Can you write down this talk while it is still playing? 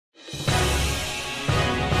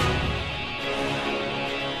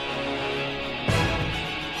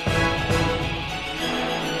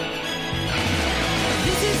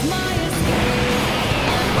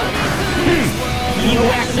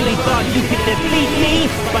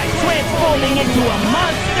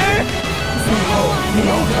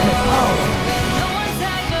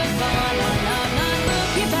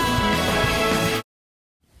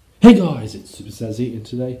Hey guys, it's Super Sazzy, and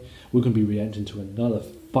today we're going to be reacting to another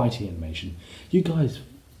fighting animation. You guys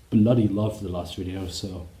bloody loved the last video,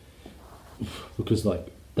 so because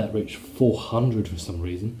that reached 400 for some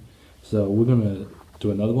reason. So we're going to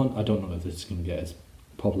do another one. I don't know if it's going to get as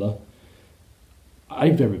popular.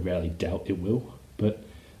 I very rarely doubt it will, but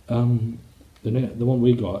the one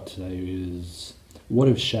we got today is What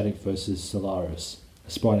If Shadic versus Solaris,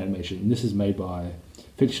 a Sprite animation. And this is made by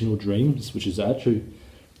Fictional Dreams, which is actually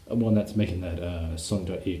one that's making that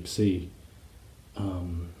Sonic.exe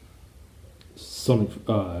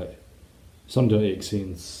Sonic.exe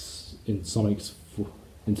in Sonic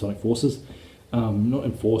Forces, not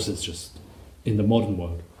in Forces, just in the modern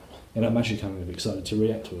world. And I'm actually kind of excited to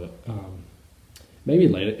react to it. Maybe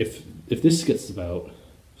later, if this gets about,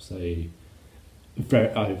 say,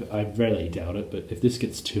 I rarely doubt it, but if this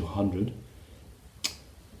gets 200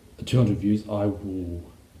 views, I will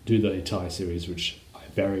do the entire series, which I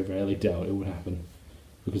very rarely doubt it would happen,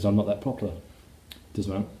 because I'm not that popular.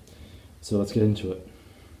 Doesn't matter. So let's get into it.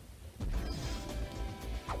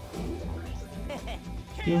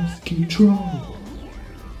 Just control.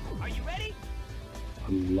 Are you ready?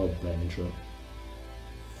 I love that intro.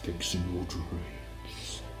 Fictional Dreams.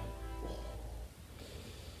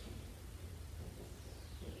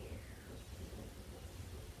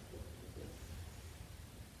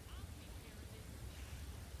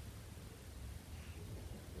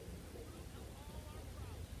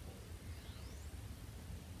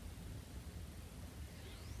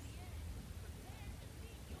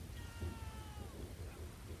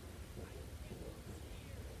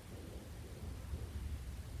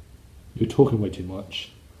 You're talking way too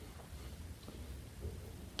much.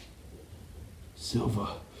 Silver.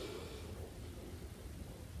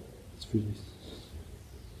 It's really...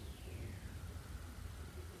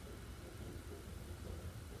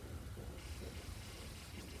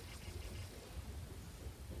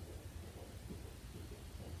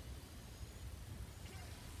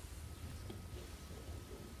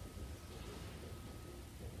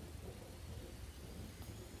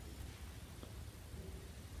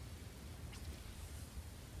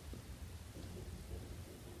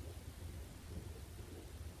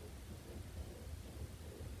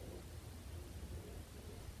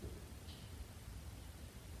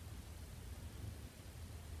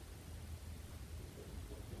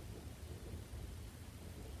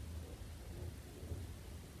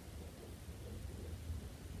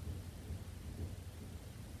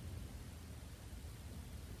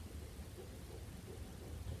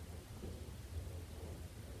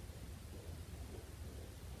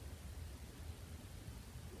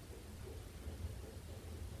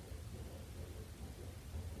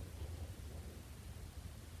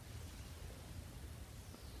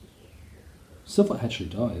 Silver actually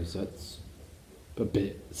dies. That's a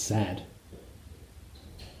bit sad.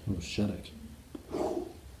 Oh, Shadic.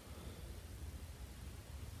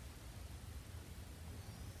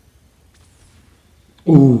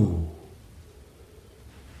 Ooh.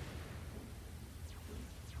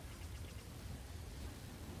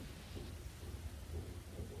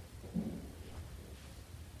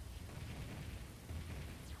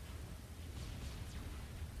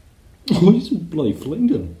 Oh, he's bloody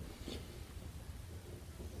flinged him.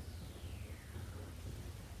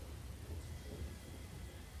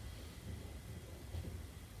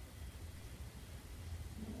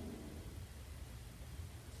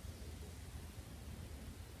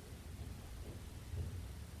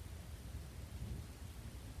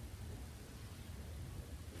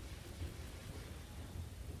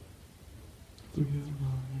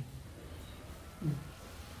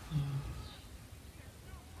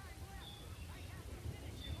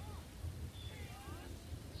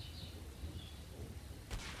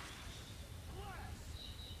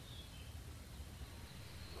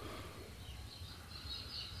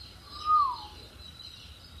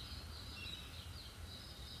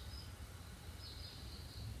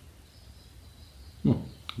 Oh,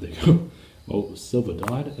 there you go. Well, Silver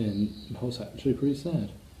died, and that was actually pretty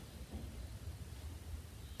sad.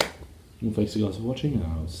 Well, thanks you guys for watching, and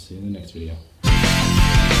I'll see you in the next video.